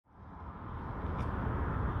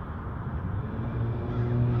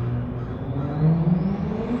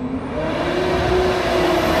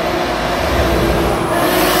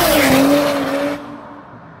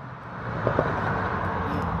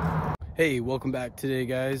Hey, welcome back today,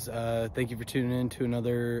 guys. Thank you for tuning in to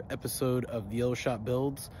another episode of the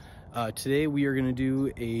YellowShopBuilds. Today we are going to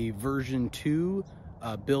do a version 2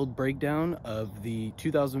 build breakdown of the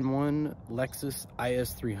 2001 Lexus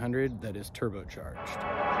IS300 that is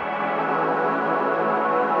turbocharged.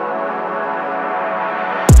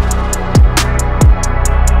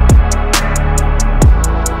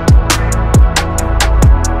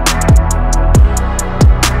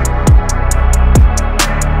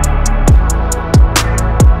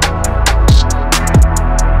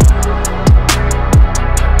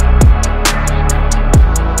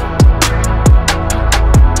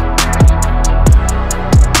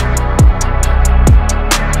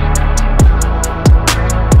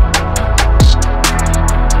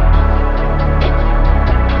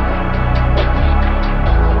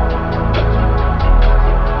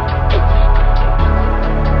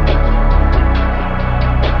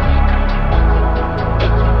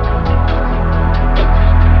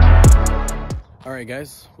 Alright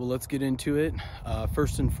guys, well let's get into it.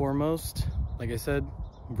 First and foremost, like I said,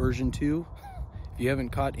 version 2. If you haven't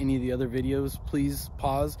caught any of the other videos, please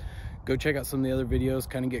pause, go check out some of the other videos,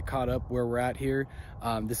 kind of get caught up where we're at here.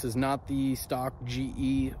 This is not the stock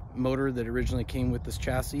GE motor that originally came with this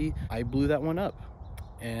chassis. I blew that one up,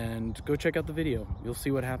 and go check out the video, you'll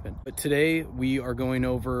see what happened. But today we are going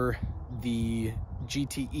over the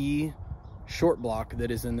GTE short block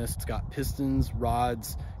that is in this. It's got pistons,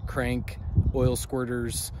 rods, crank, oil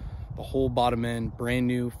squirters, the whole bottom end, brand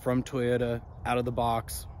new from Toyota, out of the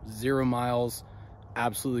box, 0 miles,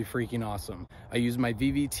 absolutely freaking awesome. I used my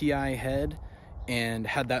VVTi head and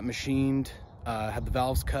had that machined, had the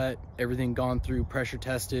valves cut, everything gone through, pressure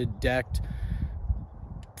tested, decked,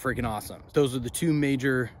 freaking awesome. Those are the two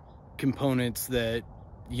major components that,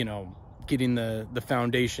 you know, getting the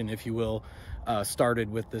foundation, if you will, started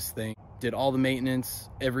with this thing. Did all the maintenance,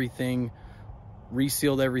 everything,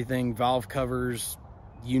 resealed everything, valve covers,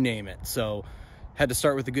 you name it. So had to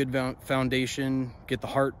start with a good foundation, get the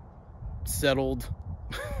heart settled,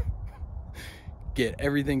 get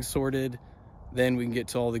everything sorted, then we can get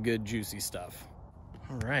to all the good juicy stuff.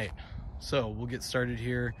 All right, so we'll get started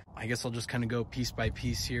here. I guess I'll just kind of go piece by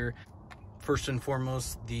piece here. First and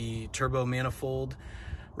foremost, the turbo manifold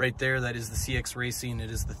right there, that is the CX Racing.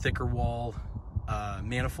 It is the thicker wall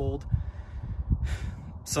manifold.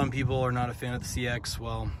 Some people are not a fan of the CX.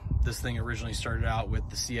 Well, this thing originally started out with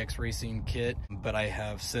the CX Racing kit, but I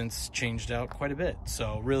have since changed out quite a bit.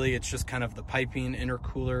 So really it's just kind of the piping,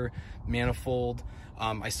 intercooler, manifold.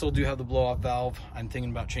 I still do have the blow-off valve. I'm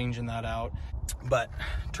thinking about changing that out. But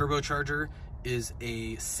turbocharger is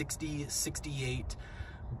a 6068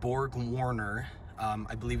 Borg Warner.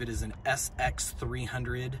 I believe it is an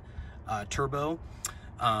SX300 turbo.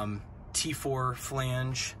 T4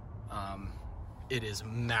 flange. It is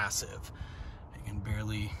massive. I can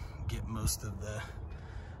barely get most of the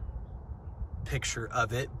picture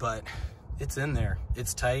of it, but it's in there.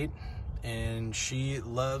 It's tight, and she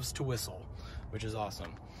loves to whistle, which is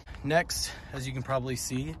awesome. Next, as you can probably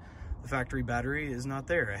see, the factory battery is not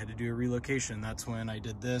there. I had to do a relocation. That's when I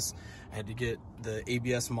did this. I had to get the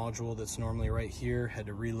ABS module that's normally right here, had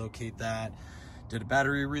to relocate that. Did a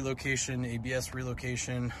battery relocation, ABS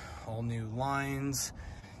relocation, all new lines,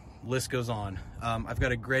 list goes on. I've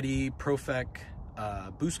got a Greddy Profec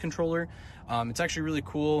boost controller. It's actually really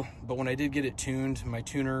cool, but when I did get it tuned, my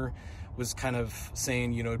tuner was kind of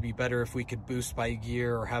saying, you know, it'd be better if we could boost by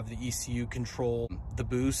gear or have the ECU control the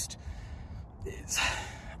boost.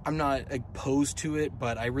 I'm not opposed to it,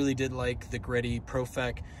 but I really did like the Greddy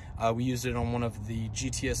Profec. We used it on one of the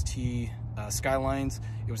GTST Skylines.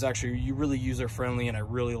 It was actually really user friendly, and I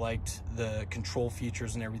really liked the control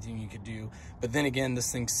features and everything you could do. But then again,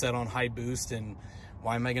 this thing's set on high boost, and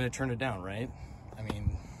why am I going to turn it down, right? I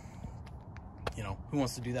mean, you know, who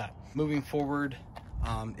wants to do that? Moving forward,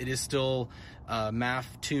 it is still MAF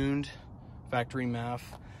tuned, factory MAF,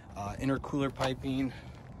 intercooler piping,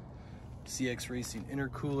 CX Racing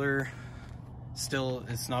intercooler. Still,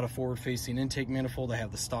 it's not a forward-facing intake manifold. I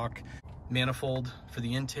have the stock manifold for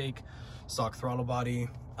the intake, stock throttle body.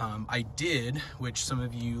 I did, which some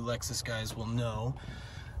of you Lexus guys will know,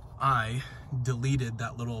 I deleted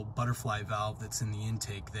that little butterfly valve that's in the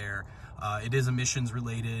intake there. It is emissions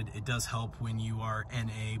related. It does help when you are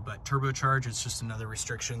NA, but turbocharge, it's just another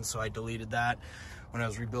restriction, so I deleted that when I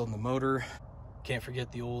was rebuilding the motor. Can't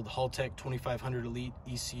forget the old Haltech 2500 Elite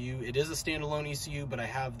ECU. It is a standalone ECU, but I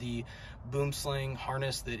have the boom sling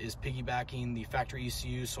harness that is piggybacking the factory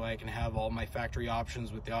ECU, so I can have all my factory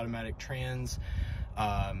options with the automatic trans,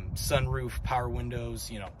 sunroof, power windows,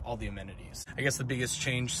 you know, all the amenities. I guess the biggest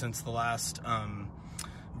change since the last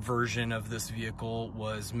version of this vehicle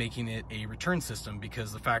was making it a return system,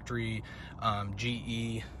 because the factory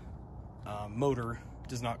GE motor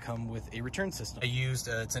does not come with a return system. I used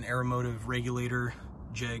it's an aeromotive regulator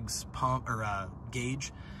jegs pump or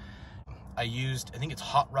gauge. I used, I think it's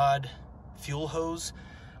Hot Rod Fuel Hose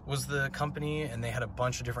was the company, and they had a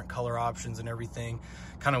bunch of different color options and everything.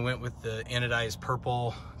 Kind of went with the anodized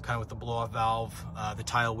purple, kind of with the blow off valve, the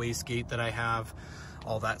tile wastegate that I have,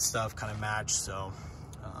 all that stuff kind of matched. So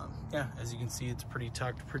yeah, as you can see, it's pretty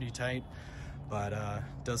tucked, pretty tight, but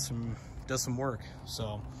does some work.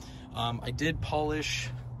 So I did polish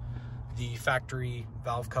the factory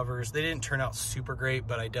valve covers. They didn't turn out super great,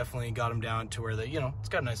 but I definitely got them down to where they, you know, it's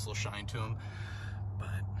got a nice little shine to them.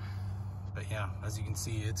 But yeah, as you can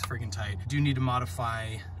see, it's freaking tight. I do need to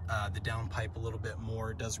modify the downpipe a little bit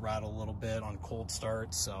more. It does rattle a little bit on cold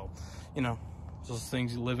starts, so you know, those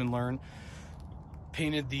things you live and learn.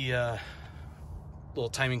 Painted the little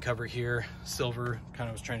timing cover here silver. Kind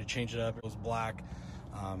of was trying to change it up. It was black.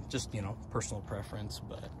 Just, you know, personal preference.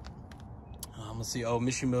 But let's see. Oh,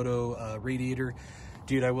 Mishimoto radiator,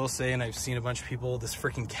 dude. I will say, and I've seen a bunch of people, this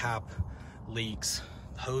freaking cap leaks.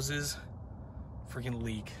 Hoses freaking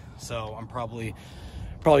leak. So I'm probably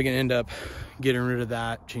gonna end up getting rid of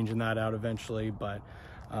that, changing that out eventually. But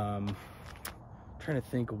trying to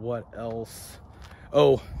think what else.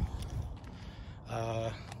 Oh,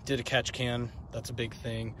 did a catch can. That's a big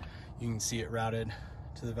thing. You can see it routed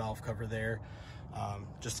to the valve cover there,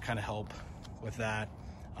 just to kind of help with that.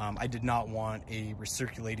 I did not want a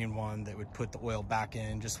recirculating one that would put the oil back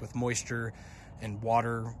in, just with moisture and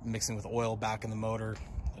water mixing with oil back in the motor.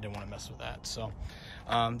 I didn't want to mess with that. So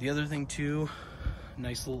the other thing too,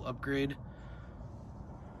 nice little upgrade.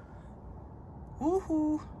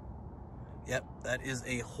 Woohoo! Yep, that is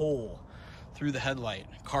a hole through the headlight.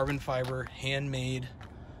 Carbon fiber, handmade.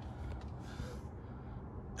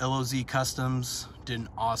 LOZ Customs did an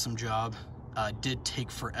awesome job. Did take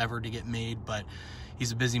forever to get made, but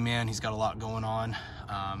he's a busy man. He's got a lot going on.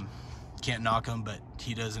 Can't knock him, but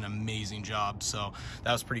he does an amazing job. So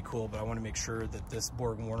that was pretty cool, but I want to make sure that this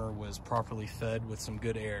Borg Warner was properly fed with some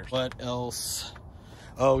good air. What else?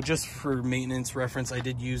 Oh, just for maintenance reference, I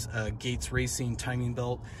did use a Gates Racing timing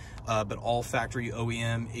belt, but all factory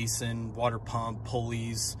OEM, ASIN, water pump,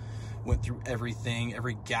 pulleys, went through everything,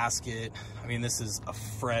 every gasket. I mean, this is a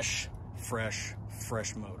fresh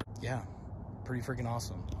motor. Yeah, pretty freaking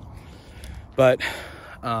awesome. But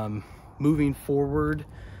moving forward,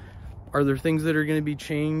 are there things that are going to be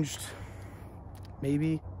changed?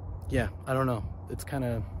 Maybe. Yeah, I don't know. It's kind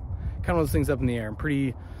of one of those things up in the air. I'm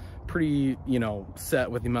pretty, you know,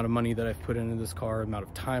 set with the amount of money that I've put into this car, the amount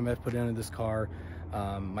of time I've put into this car.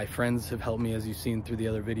 My friends have helped me, as you've seen through the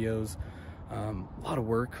other videos. A lot of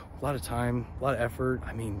work, a lot of time, a lot of effort.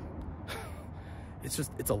 I mean,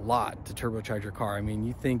 it's a lot to turbocharge your car. I mean,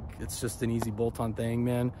 you think it's just an easy bolt-on thing,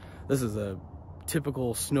 man. This is a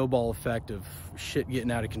typical snowball effect of shit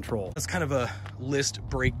getting out of control. That's kind of a list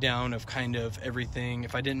breakdown of kind of everything.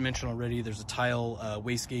 If I didn't mention already, there's a tile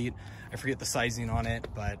wastegate. I forget the sizing on it,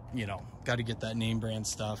 but you know, got to get that name brand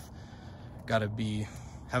stuff. Got to be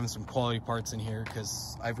having some quality parts in here,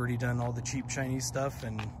 because I've already done all the cheap Chinese stuff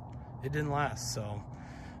and it didn't last. So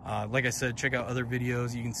like I said, check out other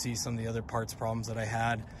videos. You can see some of the other parts problems that I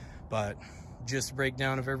had, but just a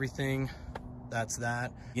breakdown of everything. That's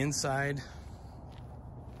that. The inside,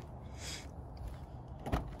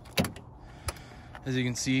 as you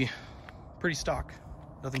can see, pretty stock,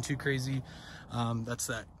 nothing too crazy. That's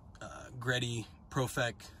that Greddy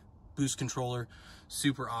Profec boost controller.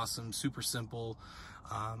 Super awesome, super simple.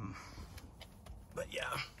 But yeah,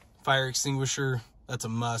 fire extinguisher, that's a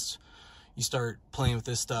must. You start playing with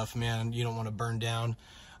this stuff, man, you don't want to burn down.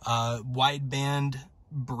 Wideband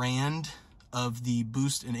brand of the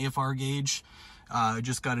boost and AFR gauge.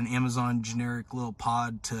 Just got an Amazon generic little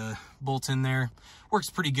pod to bolt in there. Works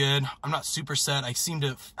pretty good. I'm not super set. I seem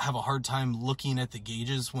to have a hard time looking at the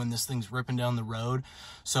gauges when this thing's ripping down the road.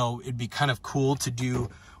 So it'd be kind of cool to do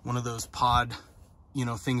one of those pod, you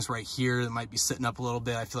know, things right here that might be sitting up a little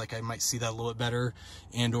bit. I feel like I might see that a little bit better,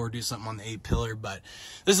 and or do something on the A-pillar. But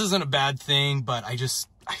this isn't a bad thing, but I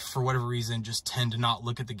for whatever reason, just tend to not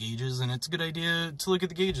look at the gauges, and it's a good idea to look at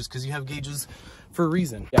the gauges because you have gauges for a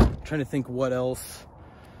reason. Yeah, I'm trying to think what else.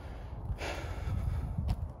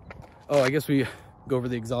 Oh, I guess we go over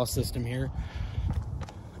the exhaust system here.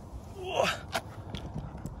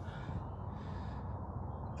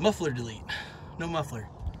 Muffler delete. No muffler.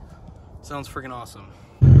 Sounds freaking awesome.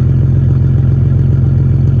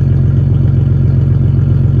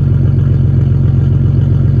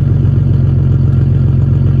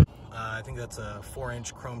 I think that's a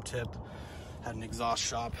 4-inch chrome tip Had an exhaust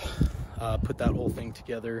shop put that whole thing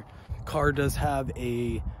together. Car does have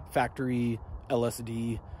a factory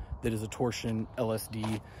LSD that is a torsion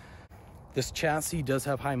LSD. This chassis does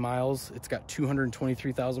have high miles. It's got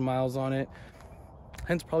 223,000 miles on it,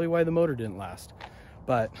 hence probably why the motor didn't last.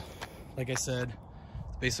 But like I said,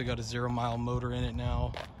 basically got a 0-mile motor in it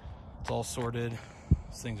now. It's all sorted.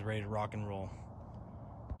 This thing's ready to rock and roll.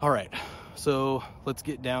 All right, so let's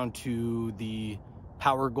get down to the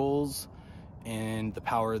power goals and the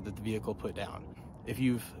power that the vehicle put down. If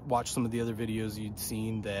you've watched some of the other videos, you'd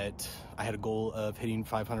seen that I had a goal of hitting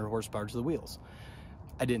 500 horsepower to the wheels.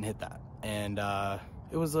 I didn't hit that, and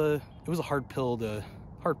it was a hard pill to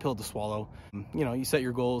swallow. You know, you set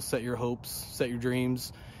your goals, set your hopes, set your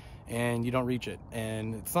dreams, and you don't reach it.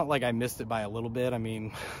 And it's not like I missed it by a little bit. I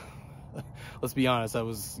mean, let's be honest, I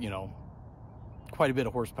was, you know, quite a bit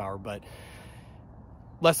of horsepower, but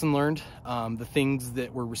lesson learned. The things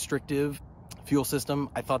that were restrictive, fuel system,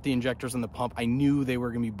 I thought the injectors and the pump, I knew they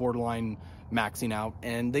were gonna be borderline maxing out,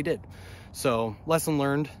 and they did. So lesson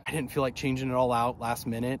learned. I didn't feel like changing it all out last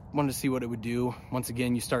minute. Wanted to see what it would do. Once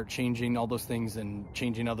again, you start changing all those things and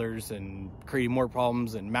changing others and creating more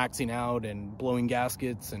problems and maxing out and blowing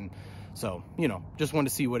gaskets. And so, you know, just wanted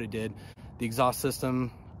to see what it did. The exhaust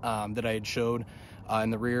system that I had showed in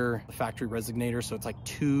the rear, the factory resonator. So it's like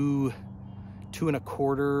 2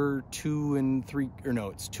 1/4, 2 3, or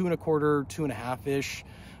no, it's 2 1/4, 2.5-ish.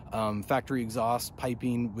 Factory exhaust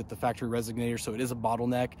piping with the factory resonator, so it is a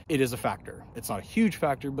bottleneck. It is a factor. It's not a huge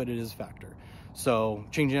factor, but it is a factor. So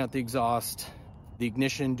changing out the exhaust, the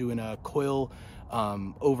ignition, doing a coil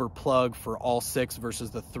over plug for all 6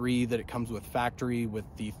 versus the 3 that it comes with factory with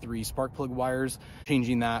the 3 spark plug wires.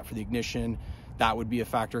 Changing that for the ignition, that would be a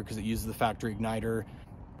factor because it uses the factory igniter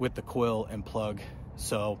with the coil and plug.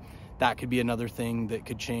 So that could be another thing that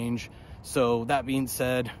could change. So that being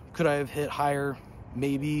said, could I have hit higher?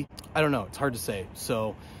 Maybe. I don't know. It's hard to say.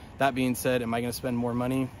 So that being said, am I going to spend more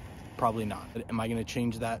money? Probably not. Am I going to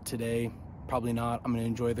change that today? Probably not. I'm going to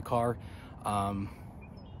enjoy the car.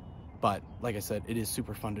 But like I said, it is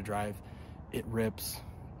super fun to drive. It rips.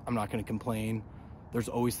 I'm not going to complain. There's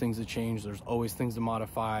always things to change. There's always things to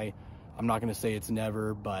modify. I'm not going to say it's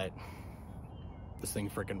never, but this thing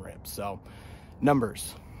freaking rips. So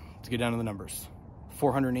numbers. Let's get down to the numbers.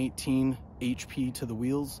 418 HP to the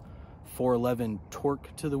wheels. 411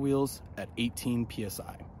 torque to the wheels at 18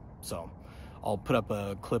 psi. So I'll put up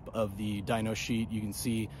a clip of the dyno sheet. You can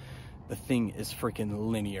see the thing is freaking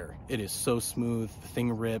linear. It is so smooth. The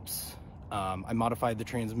thing rips. I modified the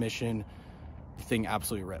transmission. The thing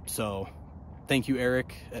absolutely rips. So thank you,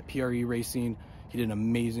 Eric at PRE Racing. He did an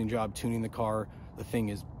amazing job tuning the car. The thing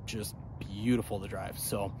is just beautiful to drive.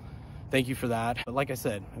 So thank you for that. But like I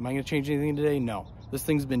said, am I going to change anything today? No. This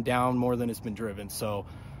thing's been down more than it's been driven. So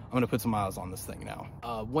I'm gonna put some miles on this thing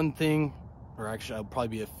now. One thing, or actually I'll probably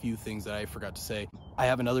be a few things that I forgot to say. I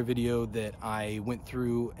have another video that I went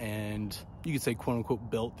through and you could say quote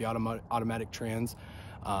unquote built the automatic trans.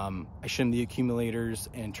 I shimmed the accumulators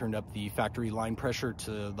and turned up the factory line pressure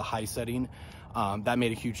to the high setting. That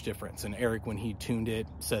made a huge difference. And Eric, when he tuned it,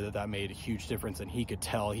 said that that made a huge difference, and he could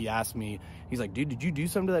tell. He asked me, he's like, dude, did you do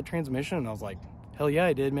something to that transmission? And I was like, hell yeah,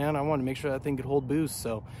 I did, man. I wanted to make sure that thing could hold boost.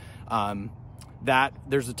 So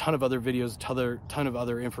there's a ton of other videos, ton of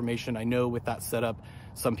other information. I know with that setup,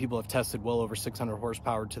 some people have tested well over 600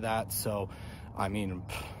 horsepower to that. So, I mean,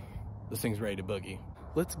 this thing's ready to boogie.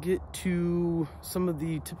 Let's get to some of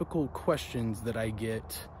the typical questions that I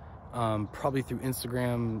get, probably through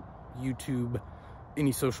Instagram, YouTube,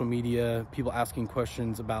 any social media, people asking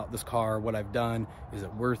questions about this car, what I've done, is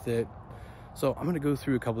it worth it? So I'm gonna go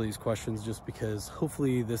through a couple of these questions just because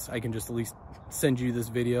hopefully I can just at least send you this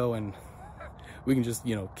video and we can just,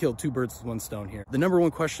 you know, kill 2 birds with 1 stone here. The number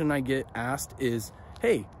 1 question I get asked is,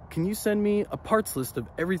 hey, can you send me a parts list of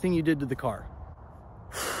everything you did to the car?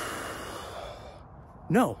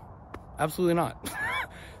 No, absolutely not.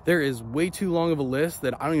 There is way too long of a list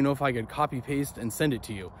that I don't even know if I could copy paste and send it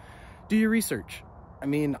to you. Do your research. I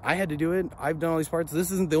mean, I had to do it. I've done all these parts.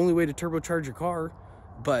 This isn't the only way to turbocharge your car,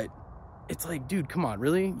 but it's like, dude, come on,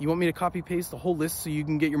 really? You want me to copy paste the whole list so you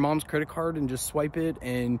can get your mom's credit card and just swipe it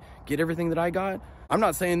and get everything that I got? I'm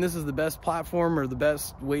not saying this is the best platform or the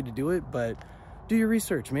best way to do it, but do your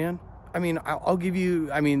research, man. I mean, I'll give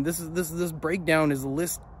you, I mean, this breakdown is a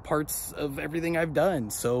list parts of everything I've done.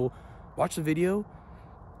 So watch the video,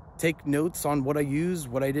 take notes on what I used,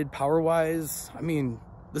 what I did power-wise. I mean,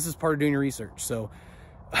 this is part of doing your research. So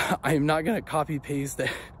I am not going to copy paste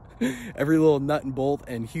every little nut and bolt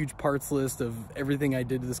and huge parts list of everything I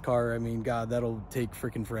did to this car. I mean, God, that'll take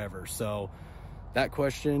freaking forever. So that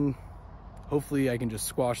question, hopefully I can just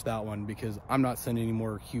squash that one, because I'm not sending any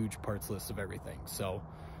more huge parts lists of everything. So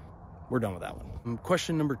we're done with that one.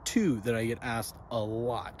 Question number 2 that I get asked a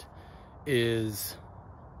lot is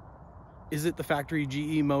it the factory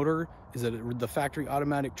GE motor? Is it the factory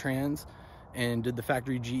automatic trans? And did the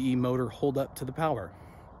factory GE motor hold up to the power?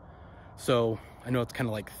 So I know it's kind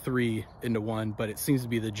of like 3 into 1, but it seems to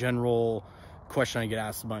be the general question I get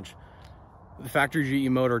asked a bunch. The factory GE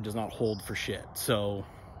motor does not hold for shit. So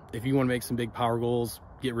if you want to make some big power goals,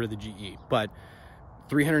 get rid of the GE. But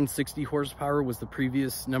 360 horsepower was the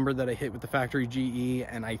previous number that I hit with the factory GE,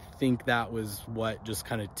 and I think that was what just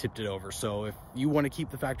kind of tipped it over. So if you want to keep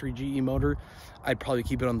the factory GE motor, I'd probably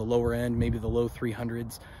keep it on the lower end, maybe the low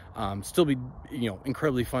 300s. Still be, you know,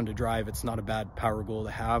 incredibly fun to drive. It's not a bad power goal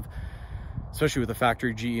to have, especially with a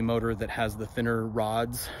factory GE motor that has the thinner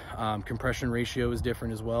rods. Compression ratio is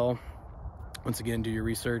different as well. Once again, do your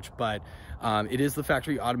research, but it is the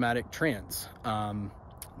factory automatic trans.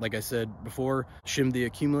 Like I said before, shim the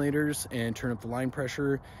accumulators and turn up the line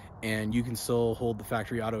pressure, and you can still hold the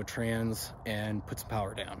factory auto trans and put some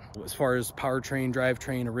power down. As far as powertrain,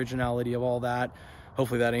 drivetrain, originality of all that,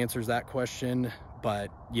 hopefully that answers that question. But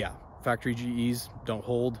yeah, factory GEs don't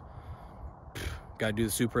hold. Gotta do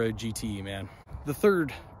the Supra GTE, man. The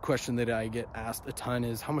third question that I get asked a ton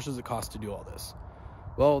is, how much does it cost to do all this?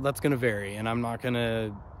 Well, that's gonna vary, and I'm not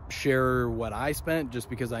gonna share what I spent just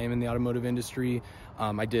because I am in the automotive industry.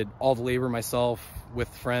 I did all the labor myself with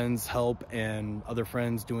friends' help and other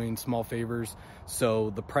friends doing small favors. So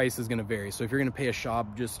the price is gonna vary. So if you're gonna pay a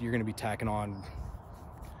shop, you're gonna be tacking on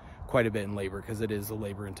quite a bit in labor, because it is a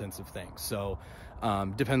labor intensive thing. So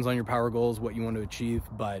depends on your power goals, what you want to achieve.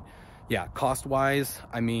 But yeah, cost wise,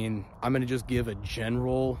 I mean, I'm gonna just give a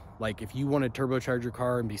general, like if you want to turbocharge your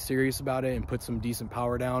car and be serious about it and put some decent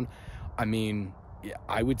power down, I mean, yeah,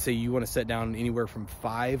 I would say you want to set down anywhere from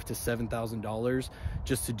 $5,000 to $7,000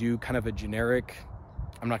 just to do kind of a generic,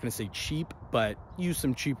 I'm not going to say cheap, but use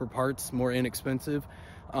some cheaper parts, more inexpensive.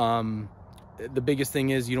 The biggest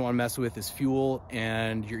thing is you don't want to mess with is fuel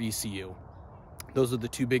and your ECU. Those are the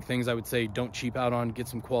 2 big things I would say don't cheap out on. Get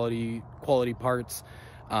some quality parts.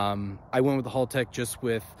 I went with the Haltech just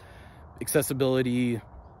with accessibility,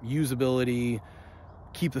 usability,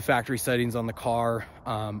 keep the factory settings on the car.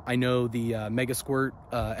 I know the Mega Squirt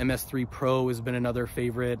MS3 Pro has been another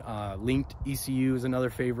favorite. Linked ECU is another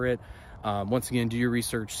favorite. Once again, do your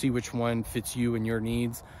research, see which one fits you and your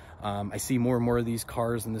needs. I see more and more of these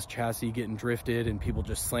cars and this chassis getting drifted, and people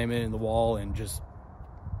just slam it in the wall and just,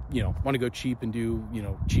 you know, want to go cheap and do, you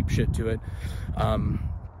know, cheap shit to it.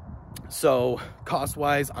 So cost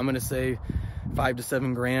wise, I'm going to say $5,000 to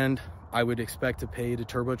 $7,000 I would expect to pay to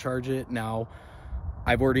turbocharge it. Now,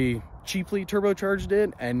 I've already cheaply turbocharged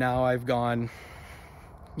it, and now I've gone,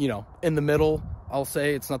 you know, in the middle. I'll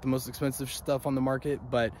say it's not the most expensive stuff on the market,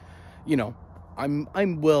 but you know,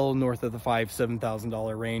 I'm well north of the $5,000 to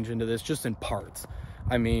 $7,000 range into this, just in parts.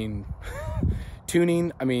 I mean,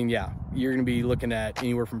 tuning, I mean, yeah, you're gonna be looking at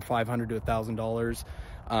anywhere from $500 to $1,000.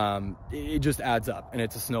 It just adds up, and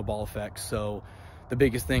it's a snowball effect. So the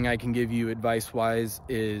biggest thing I can give you advice wise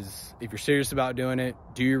is, if you're serious about doing it,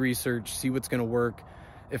 do your research, see what's gonna work.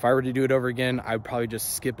 If I were to do it over again, I would probably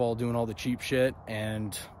just skip doing all the cheap shit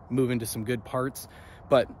and move into some good parts.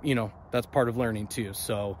 But you know, that's part of learning too.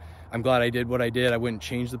 So I'm glad I did what I did. I wouldn't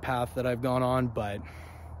change the path that I've gone on, but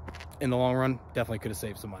in the long run, definitely could have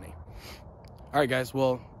saved some money. All right, guys,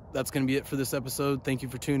 well, that's gonna be it for this episode. Thank you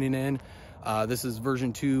for tuning in. This is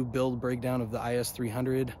version 2 build breakdown of the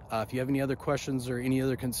IS300. If you have any other questions or any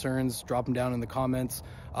other concerns, drop them down in the comments.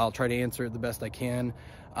 I'll try to answer it the best I can.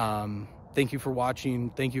 Thank you for watching.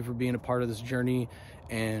 Thank you for being a part of this journey.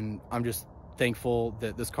 And I'm just thankful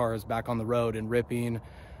that this car is back on the road and ripping.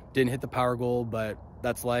 Didn't hit the power goal, but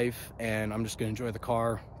that's life, and I'm just gonna enjoy the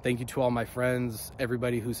car. Thank you to all my friends,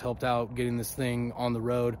 everybody who's helped out getting this thing on the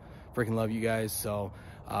road. Freaking love you guys. So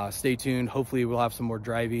stay tuned. Hopefully we'll have some more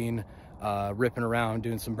driving, ripping around,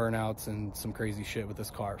 doing some burnouts and some crazy shit with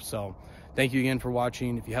this car. So thank you again for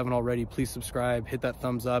watching. If you haven't already, please subscribe, hit that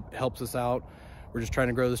thumbs up. It helps us out. We're just trying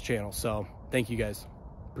to grow this channel. So thank you guys.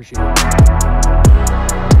 Appreciate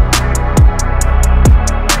it.